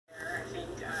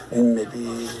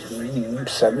maybe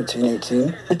 17,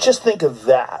 18. But just think of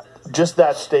that. Just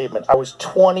that statement. I was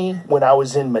 20 when I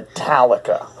was in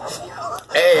Metallica.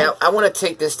 Hey, I want to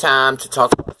take this time to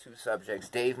talk about two subjects,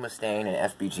 Dave Mustaine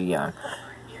and FBG Young.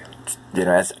 You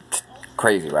know, that's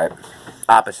crazy, right?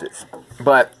 Opposites.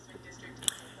 But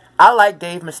I like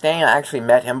Dave Mustaine. I actually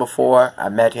met him before. I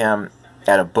met him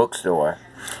at a bookstore.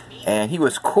 And he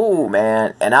was cool,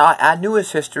 man. And I knew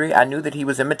his history. I knew that he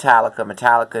was in Metallica.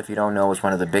 Metallica, if you don't know, is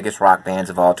one of the biggest rock bands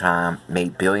of all time.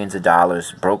 Made billions of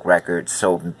dollars, broke records,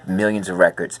 sold millions of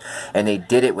records. And they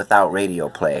did it without radio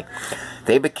play.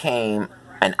 They became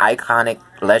an iconic,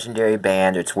 legendary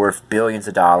band. It's worth billions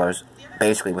of dollars,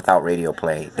 basically without radio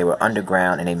play. They were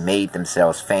underground, and they made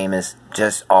themselves famous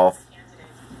just off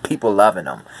people loving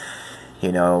them.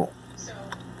 You know.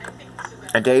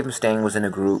 And Dave Mustaine was in a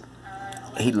group.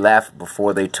 He left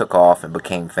before they took off and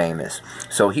became famous.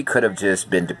 So he could have just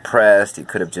been depressed. He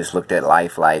could have just looked at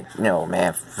life like, you know,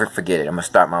 man, forget it. I'm going to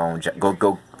start my own job.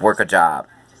 Go work a job.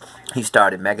 He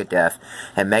started Megadeth,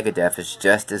 and Megadeth is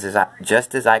just as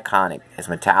iconic as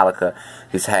Metallica.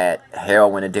 He's had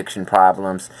heroin addiction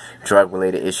problems,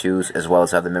 drug-related issues, as well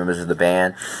as other members of the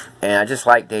band. And I just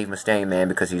like Dave Mustaine, man,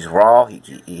 because he's raw.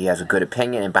 He has a good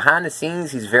opinion. And behind the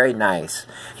scenes, he's very nice.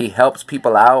 He helps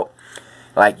people out.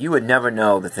 Like, you would never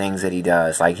know the things that he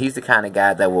does. Like, he's the kind of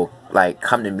guy that will, like,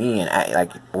 come to me and act,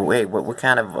 like, wait, what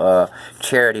kind of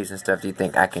charities and stuff do you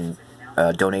think I can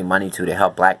donate money to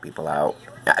help black people out?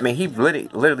 I mean, he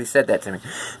literally said that to me.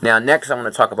 Now, next I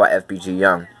want to talk about FBG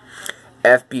Young.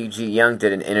 FBG Young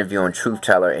did an interview on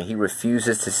Truthteller, and he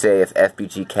refuses to say if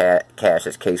FBG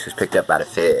Cash's case was picked up by the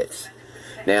feds.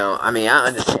 Now, I mean, I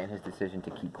understand his decision to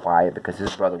keep quiet because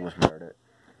his brother was murdered.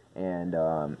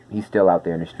 And he's still out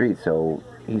there in the streets, so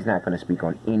he's not going to speak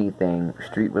on anything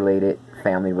street-related,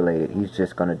 family-related. He's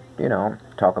just going to, you know,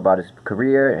 talk about his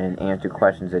career and answer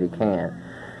questions that he can.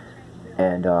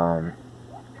 And,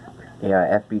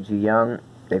 yeah, FBG Young,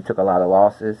 they took a lot of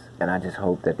losses, and I just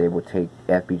hope that they will take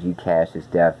FBG Cash's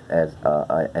death as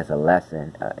a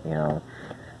lesson, you know,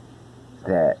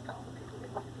 that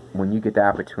when you get the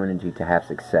opportunity to have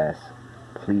success,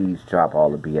 please drop all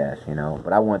the BS, you know.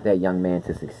 But I want that young man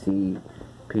to succeed.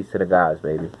 Peace to the guys,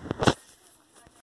 baby.